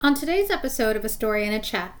On today's episode of A Story and a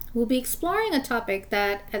Chat, we'll be exploring a topic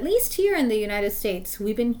that, at least here in the United States,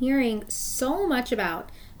 we've been hearing so much about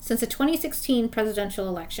since the 2016 presidential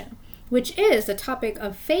election, which is the topic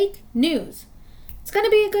of fake news. It's going to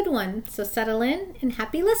be a good one, so settle in and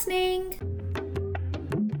happy listening!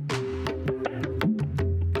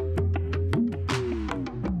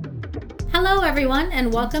 Hello, everyone,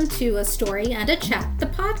 and welcome to A Story and a Chat, the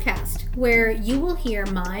podcast, where you will hear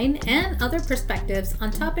mine and other perspectives on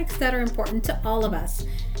topics that are important to all of us.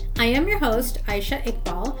 I am your host, Aisha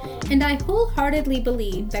Iqbal, and I wholeheartedly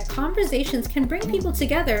believe that conversations can bring people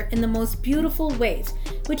together in the most beautiful ways,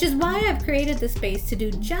 which is why I've created this space to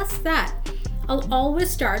do just that. I'll always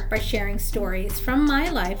start by sharing stories from my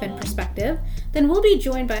life and perspective, then we'll be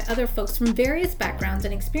joined by other folks from various backgrounds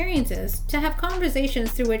and experiences to have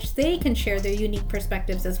conversations through which they can share their unique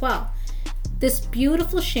perspectives as well. This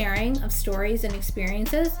beautiful sharing of stories and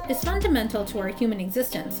experiences is fundamental to our human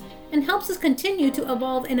existence and helps us continue to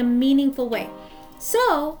evolve in a meaningful way.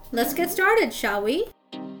 So, let's get started, shall we?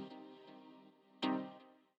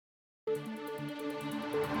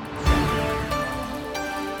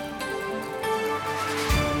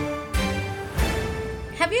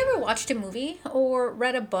 Have you ever watched a movie or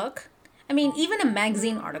read a book? Even a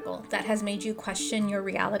magazine article that has made you question your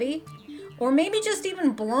reality? Or maybe just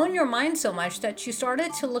even blown your mind so much that you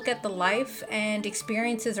started to look at the life and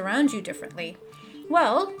experiences around you differently?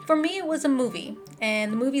 Well, for me it was a movie,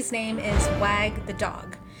 and the movie's name is Wag the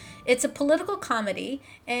Dog. It's a political comedy,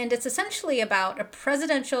 and it's essentially about a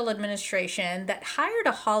presidential administration that hired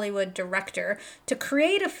a Hollywood director to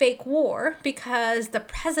create a fake war because the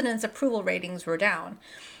president's approval ratings were down.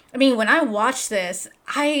 When I watched this,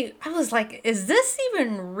 I was like, is this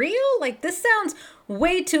even real? This sounds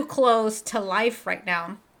way too close to life right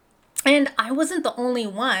now. And I wasn't the only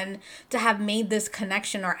one to have made this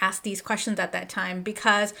connection or asked these questions at that time,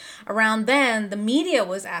 because around then the media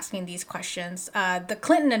was asking these questions. The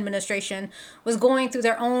Clinton administration was going through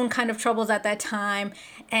their own kind of troubles at that time,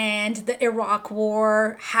 and the Iraq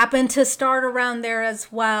War happened to start around there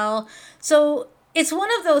as well. So it's one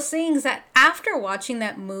of those things that after watching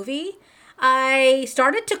that movie, I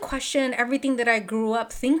started to question everything that I grew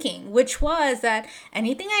up thinking, which was that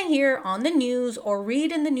anything I hear on the news or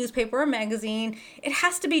read in the newspaper or magazine, it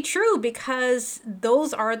has to be true because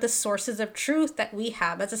those are the sources of truth that we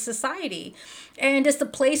have as a society. And it's the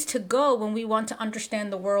place to go when we want to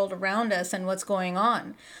understand the world around us and what's going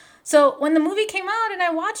on. So when the movie came out and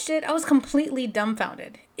I watched it, I was completely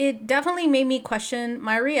dumbfounded. It definitely made me question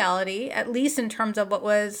my reality, at least in terms of what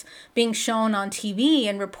was being shown on TV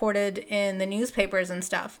and reported in the newspapers and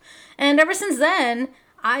stuff. And ever since then,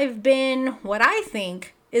 I've been what I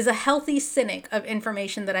think is a healthy cynic of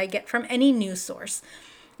information that I get from any news source.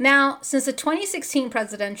 Now, since the 2016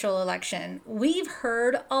 presidential election, we've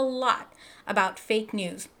heard a lot about fake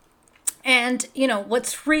news. And,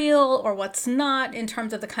 what's real or what's not in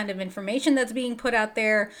terms of the kind of information that's being put out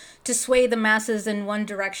there to sway the masses in one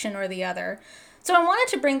direction or the other. So I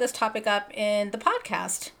wanted to bring this topic up in the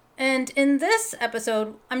podcast. And in this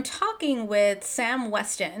episode, I'm talking with Sam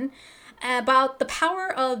Weston about the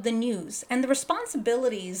power of the news and the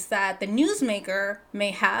responsibilities that the newsmaker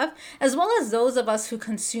may have, as well as those of us who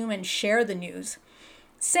consume and share the news.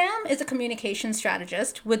 Sam is a communications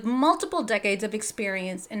strategist with multiple decades of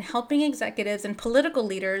experience in helping executives and political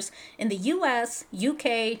leaders in the US,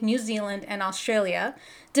 UK, New Zealand, and Australia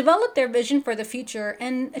develop their vision for the future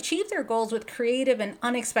and achieve their goals with creative and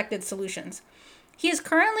unexpected solutions. He is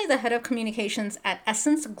currently the head of communications at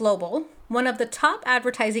Essence Global, one of the top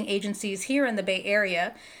advertising agencies here in the Bay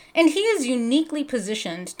Area, and he is uniquely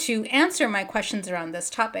positioned to answer my questions around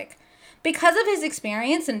this topic. Because of his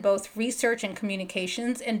experience in both research and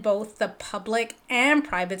communications in both the public and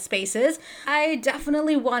private spaces, I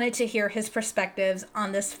definitely wanted to hear his perspectives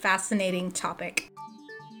on this fascinating topic.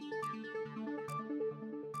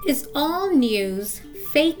 Is all news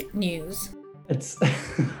fake news? It's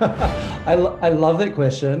I love that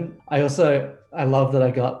question. I love that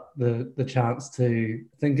I got the chance to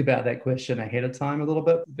think about that question ahead of time a little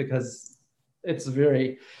bit, because it's a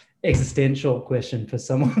very existential question for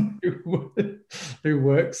someone who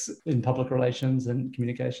works in public relations and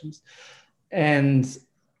communications. And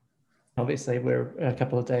obviously we're a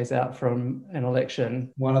couple of days out from an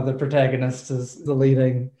election. One of the protagonists is the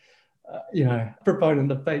leading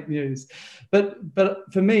proponent of fake news. But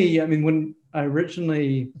for me, when I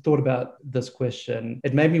originally thought about this question,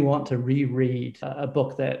 it made me want to reread a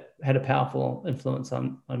book that had a powerful influence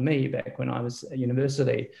on me back when I was at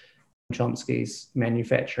university, Chomsky's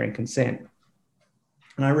Manufacturing Consent.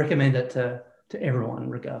 And I recommend it to everyone,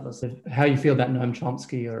 regardless of how you feel about Noam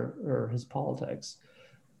Chomsky or his politics.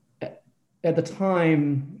 at the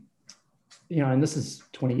time, and this is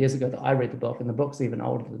 20 years ago that I read the book, and the book's even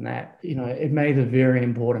older than that, it made a very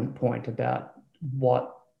important point about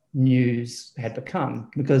what news had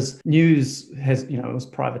become, because news has, it was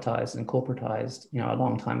privatized and corporatized, a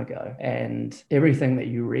long time ago. And everything that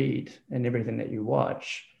you read and everything that you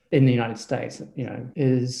watch in the United States,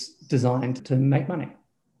 is designed to make money.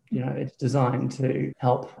 It's designed to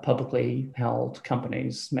help publicly held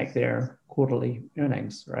companies make their quarterly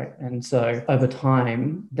earnings, right? And so over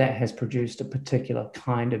time, that has produced a particular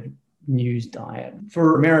kind of news diet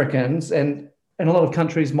for Americans, and a lot of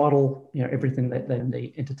countries model, everything that they in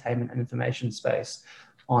the entertainment and information space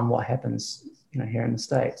on what happens, here in the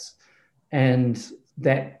States. And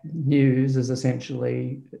that news is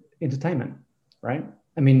essentially entertainment, right?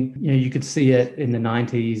 I mean, you could see it in the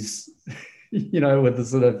 90s, with the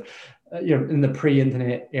sort of, in the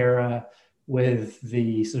pre-internet era, with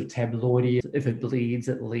the sort of tabloidy, if it bleeds,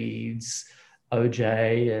 it leads,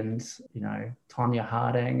 OJ and, Tonya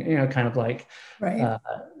Harding, kind of like Right.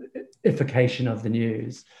 ification of the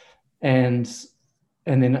news. And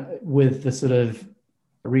then with the sort of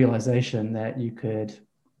realization that you could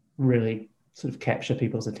really sort of capture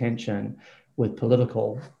people's attention with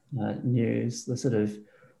political news, the sort of,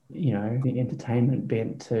 the entertainment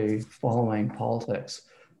bent to following politics,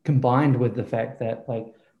 combined with the fact that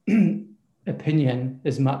like opinion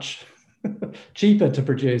is much cheaper to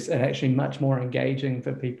produce and actually much more engaging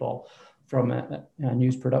for people from a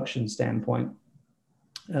news production standpoint.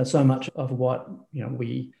 So much of what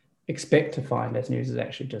we expect to find as news is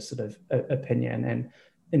actually just sort of opinion. And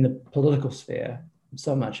in the political sphere,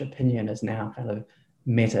 so much opinion is now kind of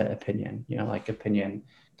meta opinion, like opinion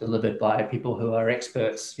delivered by people who are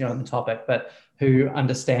experts, on the topic, but who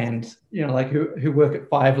understand, like who work at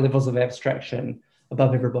 5 levels of abstraction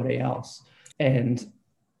above everybody else. And,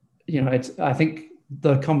 I think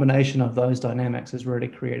the combination of those dynamics has really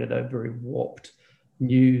created a very warped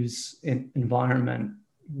news environment,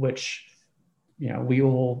 which, we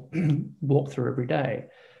all walk through every day.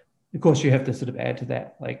 Of course, you have to sort of add to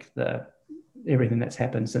that, like everything that's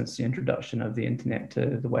happened since the introduction of the internet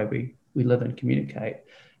to the way we live and communicate.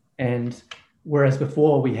 And whereas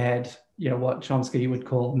before we had, what Chomsky would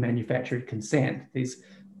call manufactured consent, these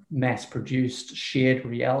mass-produced shared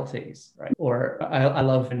realities, right? Or I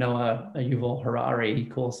love Noah Yuval Harari, he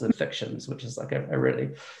calls them fictions, which is like a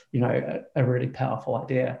really, a really powerful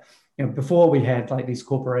idea. Before we had like these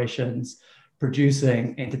corporations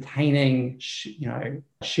producing entertaining,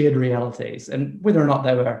 shared realities, and whether or not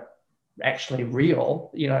they were actually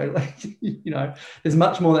real, there's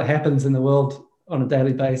much more that happens in the world on a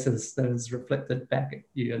daily basis that is reflected back at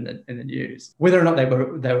you in the news. Whether or not they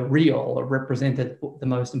were real or represented the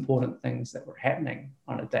most important things that were happening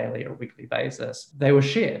on a daily or weekly basis, they were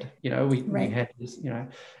shared. We had this,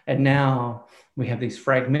 and now we have these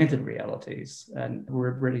fragmented realities, and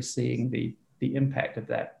we're really seeing the impact of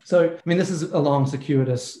that. So, I mean, this is a long,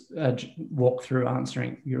 circuitous walk through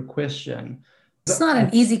answering your question. It's not an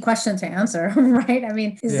easy question to answer, right? I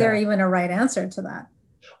mean, is there even a right answer to that?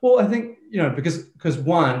 Well, I think, because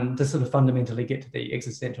one, to sort of fundamentally get to the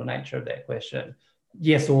existential nature of that question,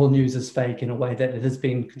 yes, all news is fake in a way that it has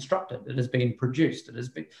been constructed, it has been produced, it has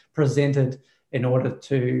been presented in order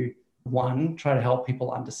to, one, try to help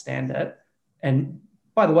people understand it. And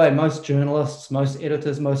by the way, most journalists, most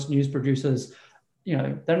editors, most news producers,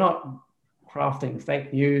 they're not crafting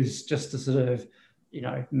fake news just to sort of,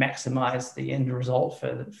 maximize the end result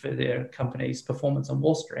for their company's performance on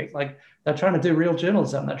Wall Street. Like, they're trying to do real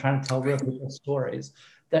journalism. They're trying to tell real people's stories.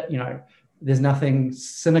 That, there's nothing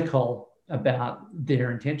cynical about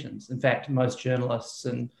their intentions. In fact, most journalists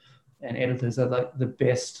and editors are like the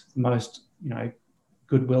best, most,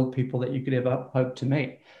 goodwill people that you could ever hope to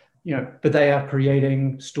meet. But they are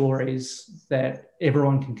creating stories that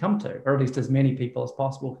everyone can come to, or at least as many people as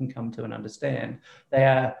possible can come to and understand. They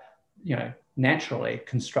are, naturally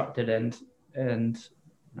constructed and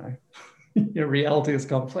reality is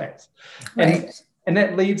complex. Right. And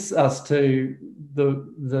that leads us to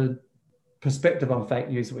the perspective on fake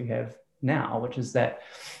news we have now, which is that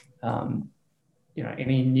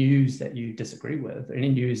any news that you disagree with, any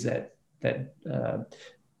news that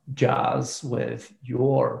jars with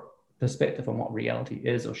your perspective on what reality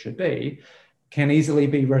is or should be, can easily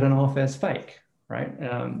be written off as fake, right?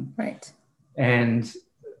 Right. And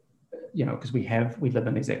because we live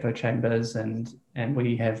in these echo chambers, and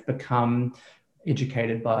we have become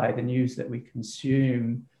educated by the news that we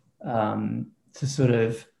consume, to sort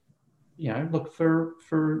of look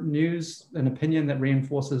for news and opinion that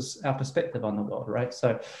reinforces our perspective on the world, right?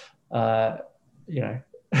 So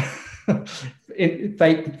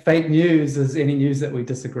fake news is any news that we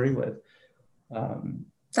disagree with.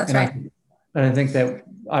 That's And right. I think that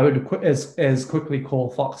I would as quickly call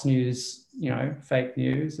Fox News, fake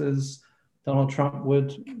news as Donald Trump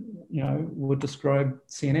would describe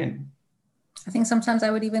CNN. I think sometimes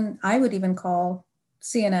I would even call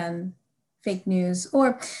CNN fake news.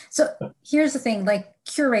 Or so here's the thing, like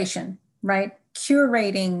curation, right?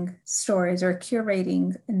 Curating stories or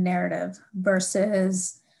curating a narrative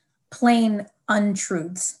versus plain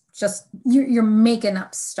untruths. Just you're making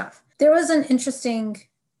up stuff. There was an interesting,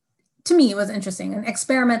 to me, it was interesting, an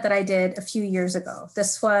experiment that I did a few years ago.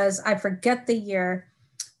 This was, I forget the year,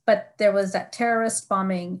 but there was that terrorist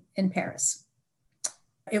bombing in Paris.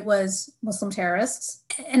 It was Muslim terrorists.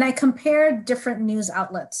 And I compared different news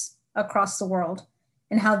outlets across the world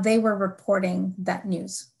and how they were reporting that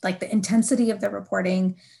news, like the intensity of the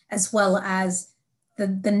reporting, as well as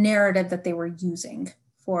the narrative that they were using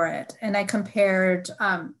for it. And I compared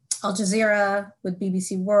Al Jazeera with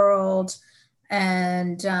BBC World,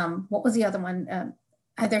 and what was the other one?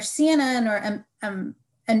 Either CNN or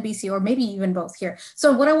NBC, or maybe even both here.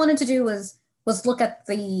 So what I wanted to do was look at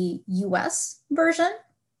the US version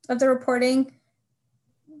of the reporting,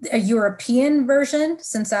 a European version,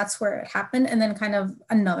 since that's where it happened, and then kind of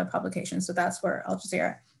another publication. So that's where Al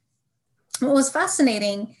Jazeera. What was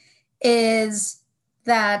fascinating is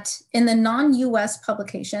that in the non-US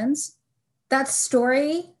publications, that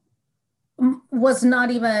story was not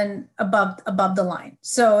even above the line.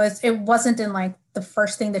 So it wasn't in like the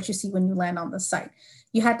first thing that you see when you land on the site.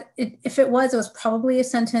 You had, if it was probably a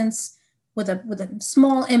sentence with a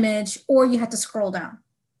small image, or you had to scroll down.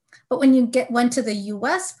 But when you went to the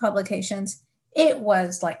US publications, it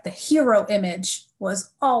was like the hero image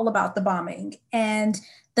was all about the bombing. And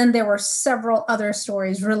then there were several other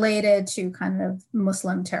stories related to kind of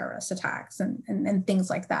Muslim terrorist attacks and things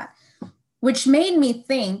like that, which made me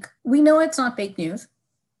think, we know it's not fake news.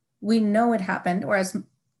 We know it happened, or as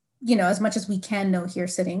much as we can know here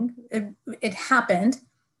sitting, it happened.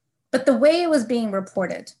 But the way it was being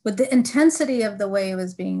reported, with the intensity of the way it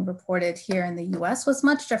was being reported here in the US, was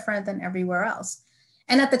much different than everywhere else.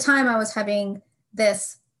 And at the time, I was having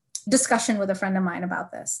this discussion with a friend of mine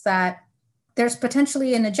about this, that there's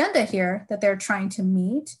potentially an agenda here that they're trying to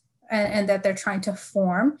meet, and that they're trying to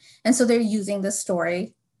form. And so they're using this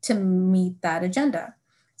story to meet that agenda.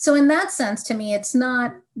 So in that sense, to me, it's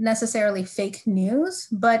not necessarily fake news,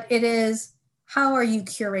 but it is, how are you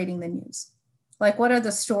curating the news? Like, what are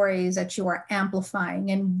the stories that you are amplifying,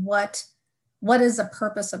 and what is the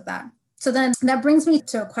purpose of that? So then that brings me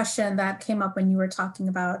to a question that came up when you were talking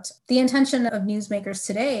about the intention of newsmakers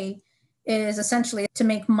today is essentially to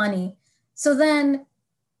make money. So then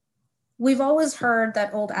we've always heard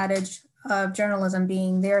that old adage of journalism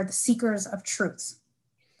being they're the seekers of truth.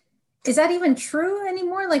 Is that even true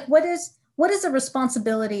anymore? Like, what is the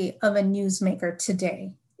responsibility of a newsmaker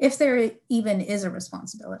today, if there even is a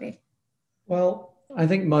responsibility? Well, I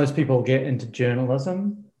think most people get into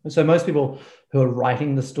journalism. So most people who are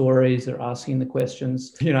writing the stories are asking the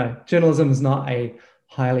questions. Journalism is not a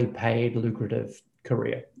highly paid, lucrative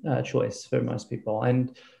career choice for most people.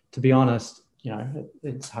 And to be honest,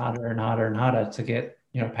 it's harder and harder and harder to get,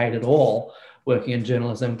 paid at all working in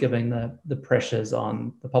journalism, given the pressures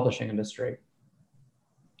on the publishing industry.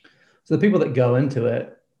 So the people that go into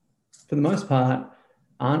it, for the most part,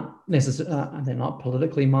 aren't necessarily, they're not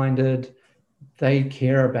politically minded. They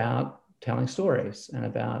care about telling stories and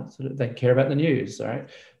about they care about the news, right?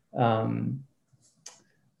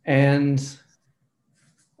 And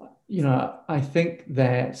I think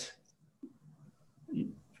that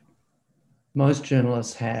most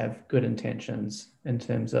journalists have good intentions in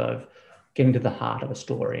terms of getting to the heart of a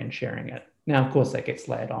story and sharing it. Now, of course, that gets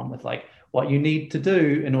layered on with like what you need to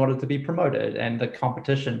do in order to be promoted, and the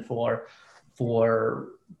competition for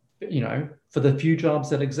the few jobs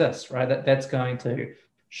that exist, right? That's going to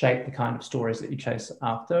shape the kind of stories that you chase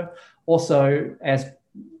after. Also, as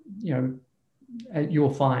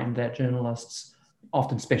you'll find that journalists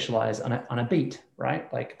often specialize on a beat,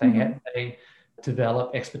 right? Like they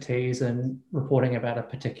develop expertise in reporting about a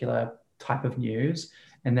particular type of news,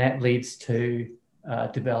 and that leads to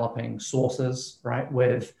developing sources, right,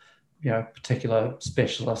 with particular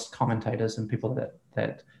specialist commentators and people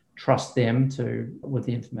that trust them with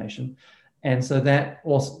the information. And so that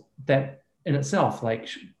in itself like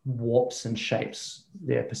warps and shapes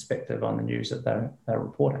their perspective on the news that they're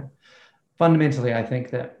reporting. Fundamentally, I think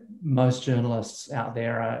that most journalists out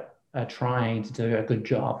there are trying to do a good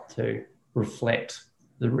job to reflect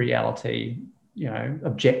the reality,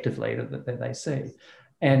 objectively that they see.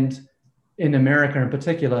 And in America in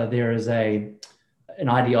particular, there is an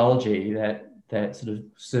ideology that sort of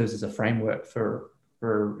serves as a framework for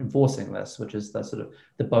for enforcing this, which is the sort of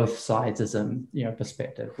the both sidesism,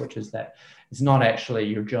 perspective, which is that it's not actually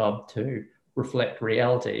your job to reflect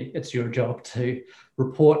reality. It's your job to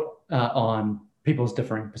report on people's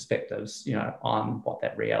differing perspectives, on what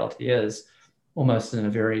that reality is, almost in a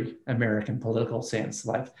very American political sense,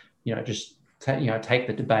 like, just take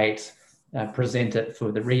the debate, present it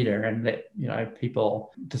for the reader, and let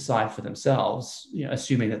people decide for themselves,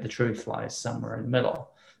 assuming that the truth lies somewhere in the middle.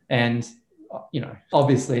 And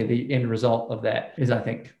obviously the end result of that is, I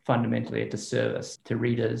think, fundamentally a disservice to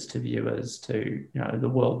readers, to viewers, to the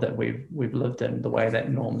world that we've lived in, the way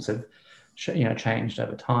that norms have changed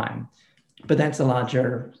over time. But that's a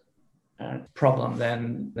larger problem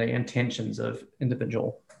than the intentions of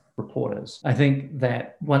individual reporters. I think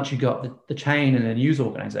that once you got the chain in a news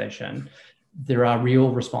organization, there are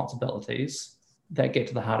real responsibilities that get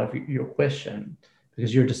to the heart of your question,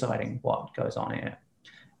 because you're deciding what goes on air.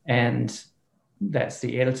 And that's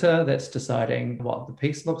the editor that's deciding what the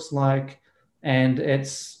piece looks like. And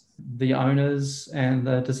it's the owners and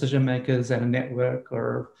the decision makers at a network,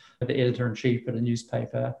 or the editor-in-chief at a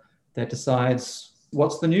newspaper, that decides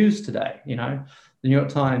what's the news today. The New York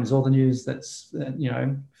Times, all the news that's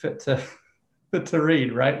fit to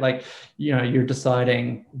read, right? Like, you're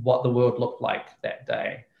deciding what the world looked like that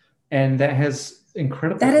day. And that has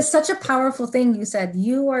incredible. That is such a powerful thing. You said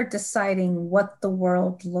you are deciding what the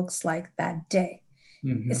world looks like that day.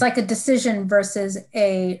 Mm-hmm. It's like a decision versus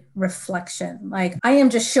a reflection. Like, I am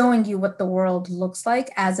just showing you what the world looks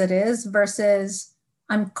like as it is, versus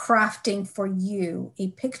I'm crafting for you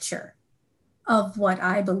a picture of what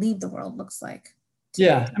I believe the world looks like.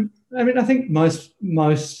 Yeah. I mean, I think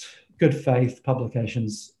most good faith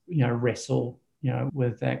publications, wrestle,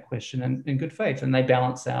 with that question in good faith, and they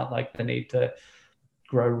balance out like the need to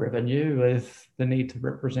grow revenue with the need to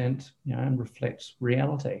represent, and reflect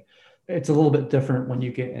reality. It's a little bit different when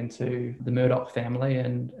you get into the Murdoch family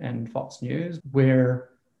and Fox News, where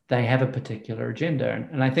they have a particular agenda.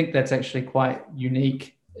 And I think that's actually quite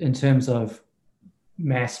unique in terms of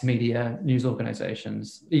mass media news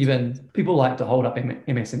organizations. Even people like to hold up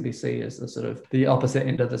MSNBC as the sort of the opposite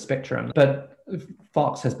end of the spectrum. But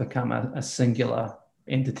Fox has become a singular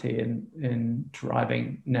entity in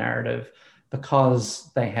driving narrative,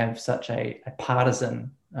 because they have such a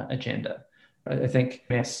partisan agenda. I think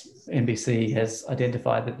MSNBC has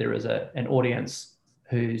identified that there is an audience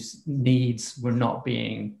whose needs were not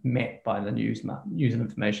being met by the news and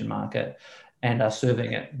information market, and are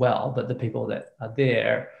serving it well. But the people that are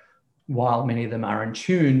there, while many of them are in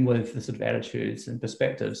tune with the sort of attitudes and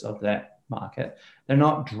perspectives of that market, they're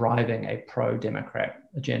not driving a pro-democrat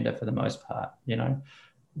agenda for the most part,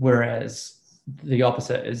 whereas the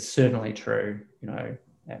opposite is certainly true,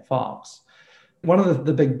 at Fox. One of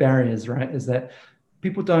the big barriers, right, is that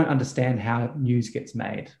people don't understand how news gets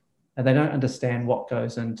made, and they don't understand what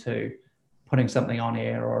goes into putting something on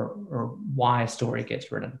air, or why a story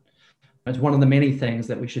gets written. It's one of the many things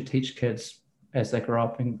that we should teach kids as they grow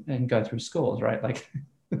up and go through schools, right? Like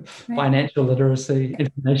financial literacy,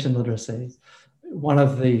 information literacy. One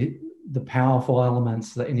of the powerful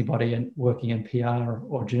elements that anybody working in PR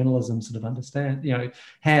or journalism sort of understand,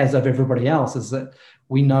 has of everybody else, is that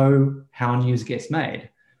we know how news gets made,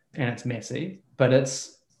 and it's messy, but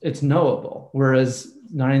it's knowable. Whereas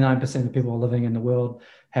 99% of people living in the world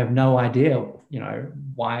have no idea,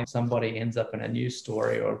 why somebody ends up in a news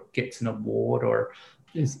story or gets an award or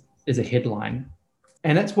is a headline.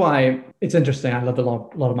 And that's why it's interesting. I lived a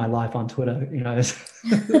lot of my life on Twitter,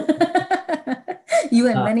 You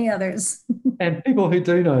and many others. And people who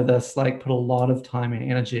do know this, like, put a lot of time and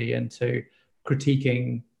energy into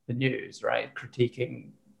critiquing the news, right?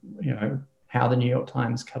 Critiquing, how the New York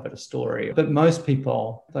Times covered a story. But most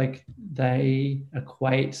people, like, they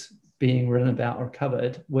equate being written about or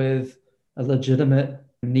covered with a legitimate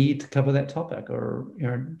need to cover that topic, or,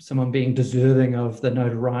 someone being deserving of the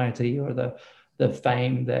notoriety or the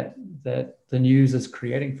fame that the news is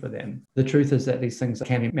creating for them. The truth is that these things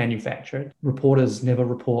can be manufactured. Reporters never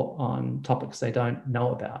report on topics they don't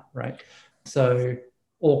know about, right? So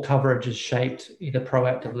all coverage is shaped either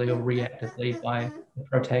proactively or reactively by the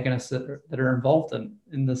protagonists that are involved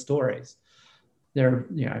in the stories. They're,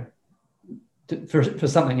 for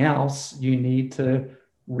something else, you need to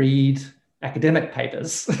read academic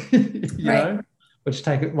papers, which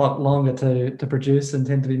take a lot longer to produce and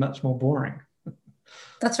tend to be much more boring.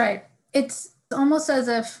 That's right. It's almost as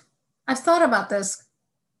if I've thought about this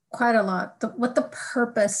quite a lot, what the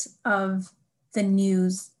purpose of the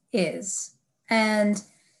news is. And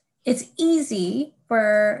it's easy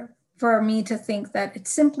for me to think that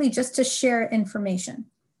it's simply just to share information,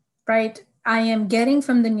 right? I am getting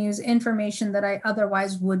from the news information that I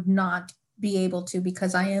otherwise would not be able to,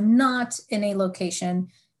 because I am not in a location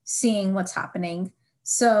seeing what's happening.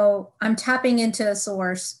 So I'm tapping into a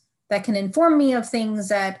source that can inform me of things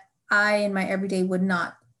that I in my everyday would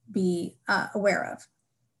not be aware of.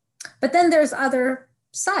 But then there's other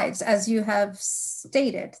sides, as you have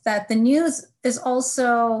stated, that the news is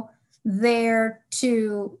also there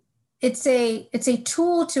to, it's a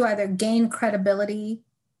tool to either gain credibility,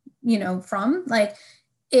 from, like,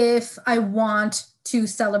 if I want to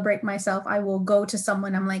celebrate myself, I will go to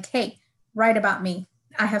someone. I'm like, hey, write about me.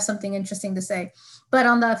 I have something interesting to say. But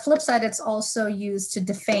on the flip side, it's also used to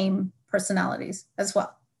defame personalities as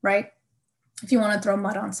well, right? If you want to throw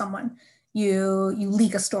mud on someone, you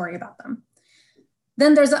leak a story about them.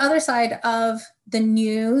 Then there's the other side of the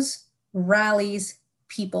news rallies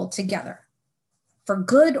people together for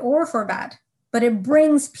good or for bad, but it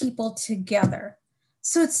brings people together.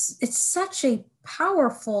 So it's such a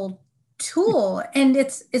powerful tool, and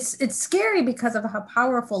it's scary because of how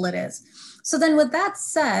powerful it is. So then with that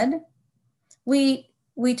said, we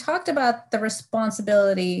talked about the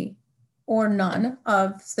responsibility or none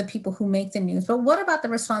of the people who make the news, but what about the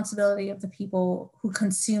responsibility of the people who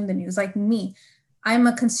consume the news? Like me, I'm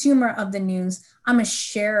a consumer of the news. I'm a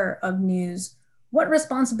sharer of news. What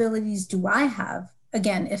responsibilities do I have,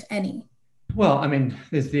 again, if any? Well, I mean,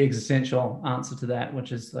 there's the existential answer to that,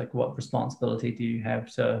 which is like, what responsibility do you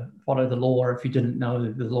have to follow the law if you didn't know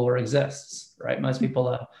that the law exists, right? Most people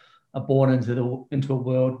are born into a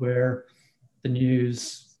world where the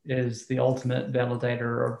news is the ultimate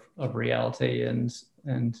validator of reality, and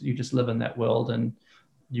you just live in that world and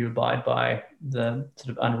you abide by the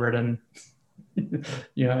sort of unwritten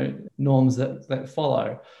norms that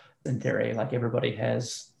follow. In theory, like, everybody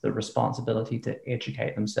has the responsibility to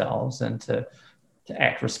educate themselves and to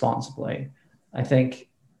act responsibly. I think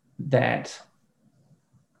that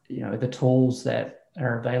the tools that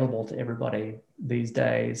are available to everybody these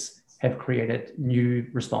days have created new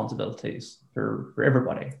responsibilities for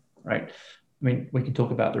everybody, right? I mean, we can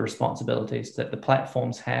talk about the responsibilities that the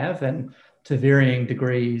platforms have, and to varying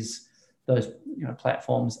degrees, those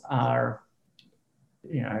platforms are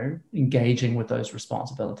engaging with those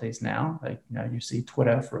responsibilities now. Like, you see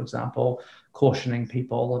Twitter, for example, cautioning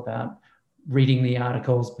people about reading the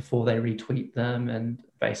articles before they retweet them, and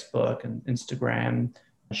Facebook and Instagram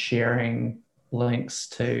sharing links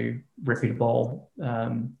to reputable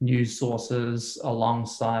news sources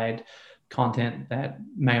alongside content that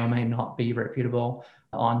may or may not be reputable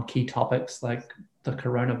on key topics like the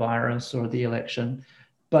coronavirus or the election.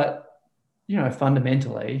 But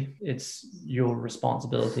fundamentally, it's your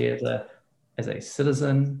responsibility as a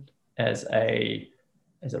citizen, as a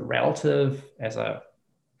relative, as a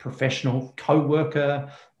professional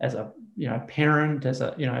co-worker, as a parent, as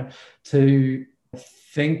a to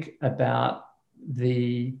think about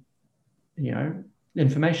the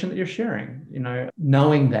information that you're sharing.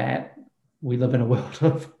 Knowing that we live in a world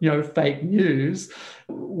of fake news,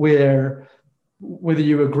 where whether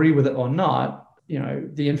you agree with it or not,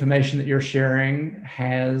 the information that you're sharing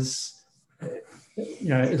is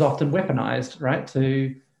often weaponized, right,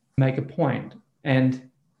 to make a point. And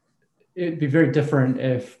it'd be very different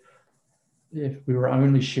if we were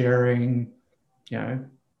only sharing,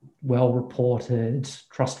 well-reported,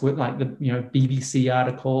 trustworthy, like the BBC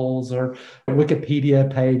articles or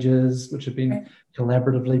Wikipedia pages, which have been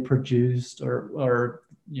collaboratively produced, or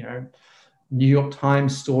New York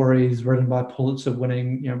Times stories written by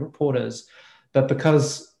Pulitzer-winning reporters. But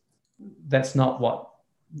because that's not what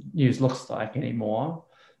news looks like anymore,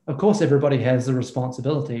 of course, everybody has the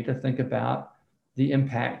responsibility to think about the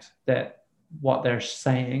impact that what they're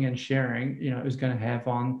saying and sharing, is going to have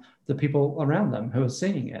on the people around them who are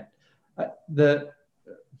seeing it. The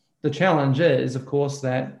challenge is, of course,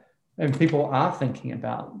 that people are thinking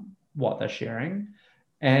about what they're sharing,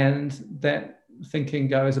 and that thinking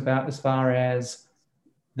goes about as far as,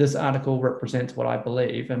 this article represents what I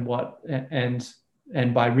believe, and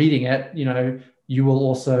by reading it,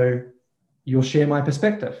 you'll share my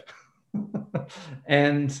perspective.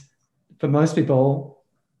 And for most people,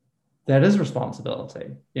 that is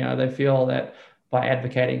responsibility. They feel that by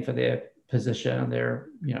advocating for their position, their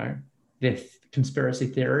conspiracy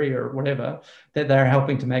theory or whatever, that they're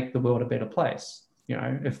helping to make the world a better place.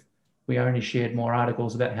 If we only shared more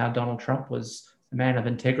articles about how Donald Trump was a man of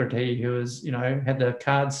integrity who was, had the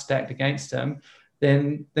cards stacked against him,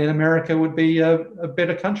 then America would be a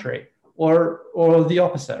better country, or the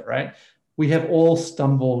opposite, right? We have all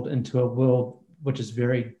stumbled into a world which is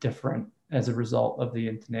very different as a result of the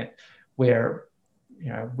internet, where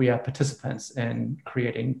we are participants in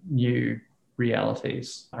creating new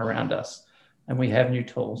realities around us. and we have new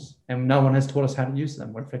tools, and no one has taught us how to use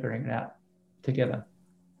them. We're figuring it out together.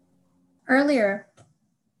 Earlier,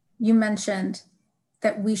 you mentioned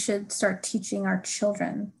that we should start teaching our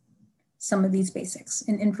children some of these basics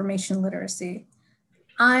in information literacy.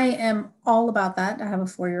 I am all about that. I have a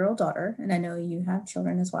 4-year-old daughter, and I know you have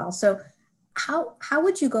children as well. So how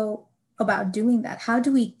would you go about doing that? How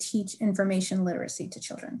do we teach information literacy to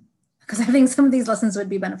children? Because I think some of these lessons would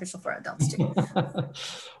be beneficial for adults too.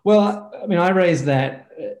 Well, I mean, I raised that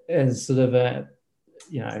as sort of an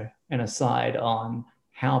aside on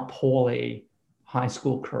how poorly high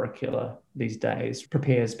school curricula these days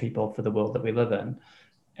prepares people for the world that we live in.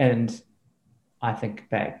 And I think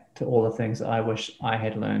back to all the things I wish I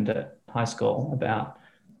had learned at high school about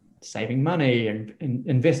saving money and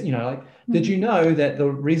invest, did you know that the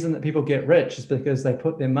reason that people get rich is because they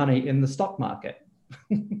put their money in the stock market?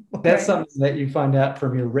 That's right. Something that you find out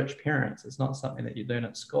from your rich parents. It's not something that you learn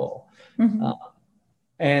at school. Mm-hmm.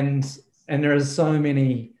 And there are so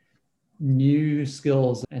many new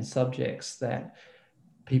skills and subjects that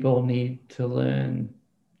people need to learn.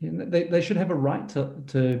 They should have a right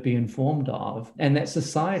to be informed of, and that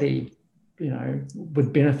society,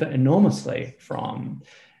 would benefit enormously from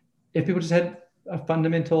if people just had a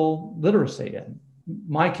fundamental literacy. And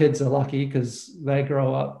my kids are lucky because they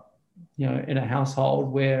grow up, in a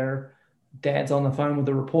household where dad's on the phone with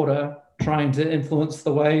the reporter trying to influence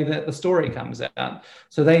the way that the story comes out.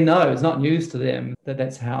 So they know it's not news to them that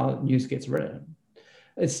that's how news gets written.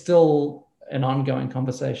 It's still an ongoing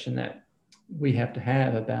conversation that we have to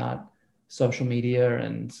have about social media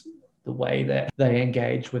and the way that they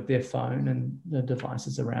engage with their phone and the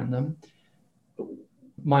devices around them.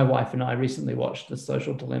 My wife and I recently watched The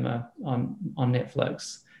Social Dilemma on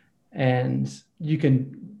Netflix, and you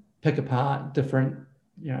can pick apart different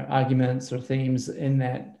arguments or themes in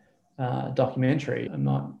that documentary. I'm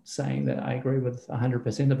not saying that I agree with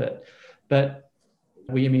 100% of it, but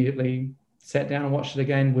we immediately sat down and watched it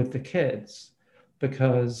again with the kids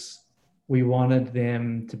because we wanted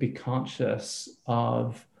them to be conscious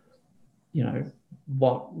of,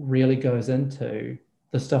 what really goes into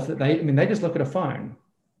the stuff that they just look at a phone.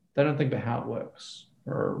 They don't think about how it works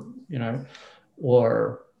or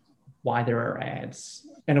why there are ads.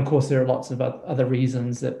 And of course, there are lots of other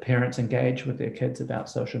reasons that parents engage with their kids about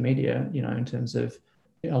social media, in terms of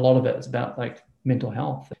a lot of it is about like mental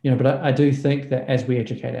health, but I do think that as we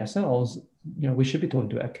educate ourselves, we should be talking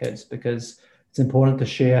to our kids because it's important to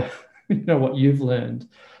share, what you've learned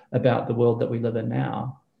about the world that we live in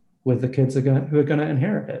now with the kids who are going to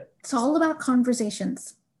inherit it. It's all about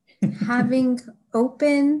conversations, having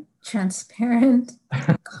open, transparent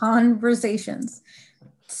conversations.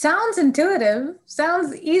 Sounds intuitive,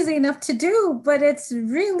 sounds easy enough to do, but it's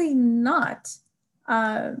really not.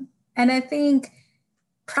 And I think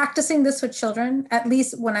practicing this with children, at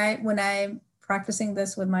least when I'm practicing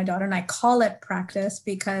this with my daughter, and I call it practice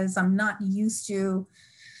because I'm not used to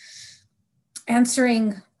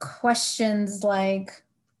answering questions like,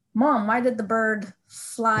 Mom, why did the bird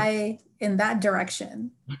fly in that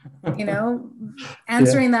direction?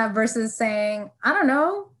 Answering that versus saying, I don't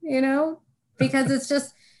know, because it's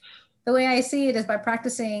just the way I see it is by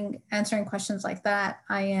practicing answering questions like that,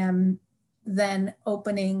 I am then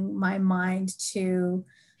opening my mind to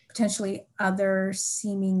potentially other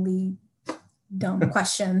seemingly dumb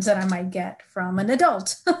questions that I might get from an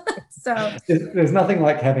adult. So there's nothing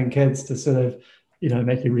like having kids to sort of,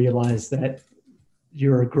 make you realize that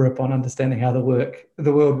you're a grip on understanding how the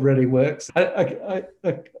world really works. I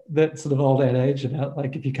that sort of old adage about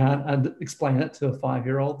like if you can't explain it to a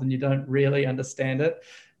 5-year-old, then you don't really understand it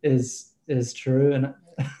is true. And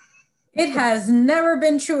it has never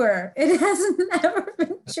been truer. It has never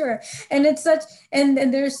been truer. And it's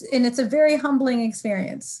it's a very humbling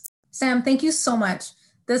experience. Sam, thank you so much.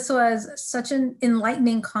 This was such an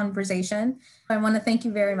enlightening conversation. I want to thank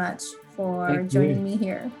you very much for joining me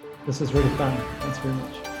here. This was really fun. Thanks very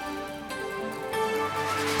much.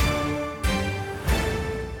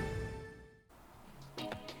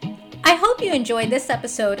 I hope you enjoyed this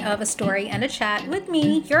episode of A Story and a Chat with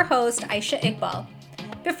me, your host, Aisha Iqbal.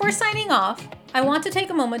 Before signing off, I want to take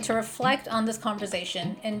a moment to reflect on this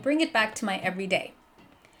conversation and bring it back to my everyday.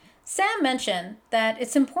 Sam mentioned that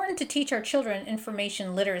it's important to teach our children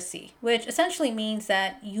information literacy, which essentially means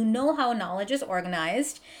that you know how knowledge is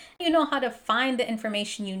organized, you know how to find the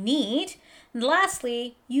information you need, and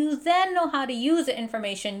lastly, you then know how to use the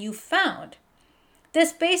information you found.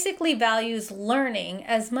 This basically values learning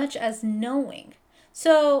as much as knowing.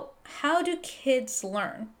 So, how do kids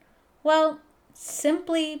learn? Well,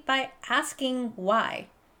 simply by asking why.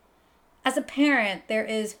 As a parent, there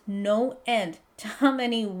is no end to how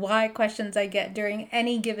many why questions I get during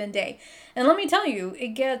any given day. And let me tell you, it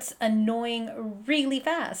gets annoying really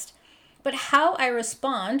fast. But how I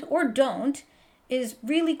respond or don't is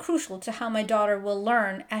really crucial to how my daughter will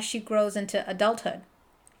learn as she grows into adulthood.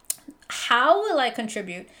 How will I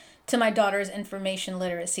contribute to my daughter's information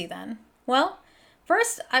literacy then? Well,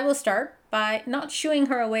 first, I will start by not shooing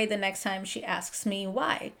her away the next time she asks me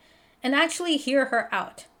why, and actually hear her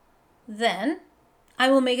out. Then, I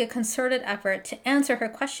will make a concerted effort to answer her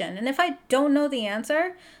question, and if I don't know the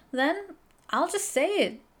answer, then I'll just say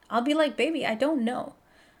it. I'll be like, baby, I don't know.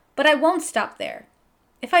 But I won't stop there.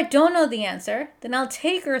 If I don't know the answer, then I'll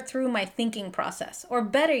take her through my thinking process, or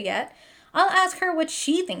better yet, I'll ask her what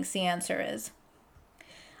she thinks the answer is.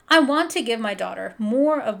 I want to give my daughter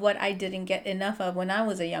more of what I didn't get enough of when I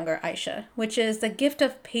was a younger Aisha, which is the gift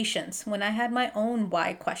of patience when I had my own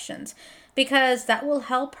why questions, because that will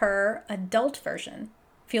help her adult version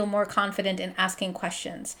feel more confident in asking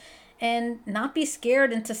questions and not be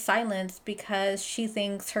scared into silence because she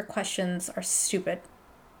thinks her questions are stupid.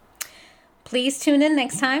 Please tune in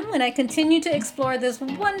next time when I continue to explore this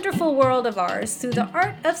wonderful world of ours through the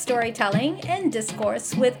art of storytelling and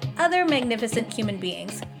discourse with other magnificent human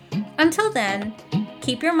beings. Until then,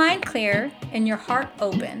 keep your mind clear and your heart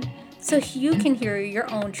open so you can hear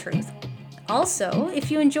your own truth. Also,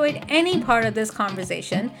 if you enjoyed any part of this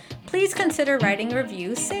conversation, please consider writing a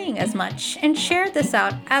review saying as much and share this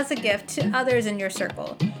out as a gift to others in your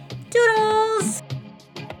circle. Doodles!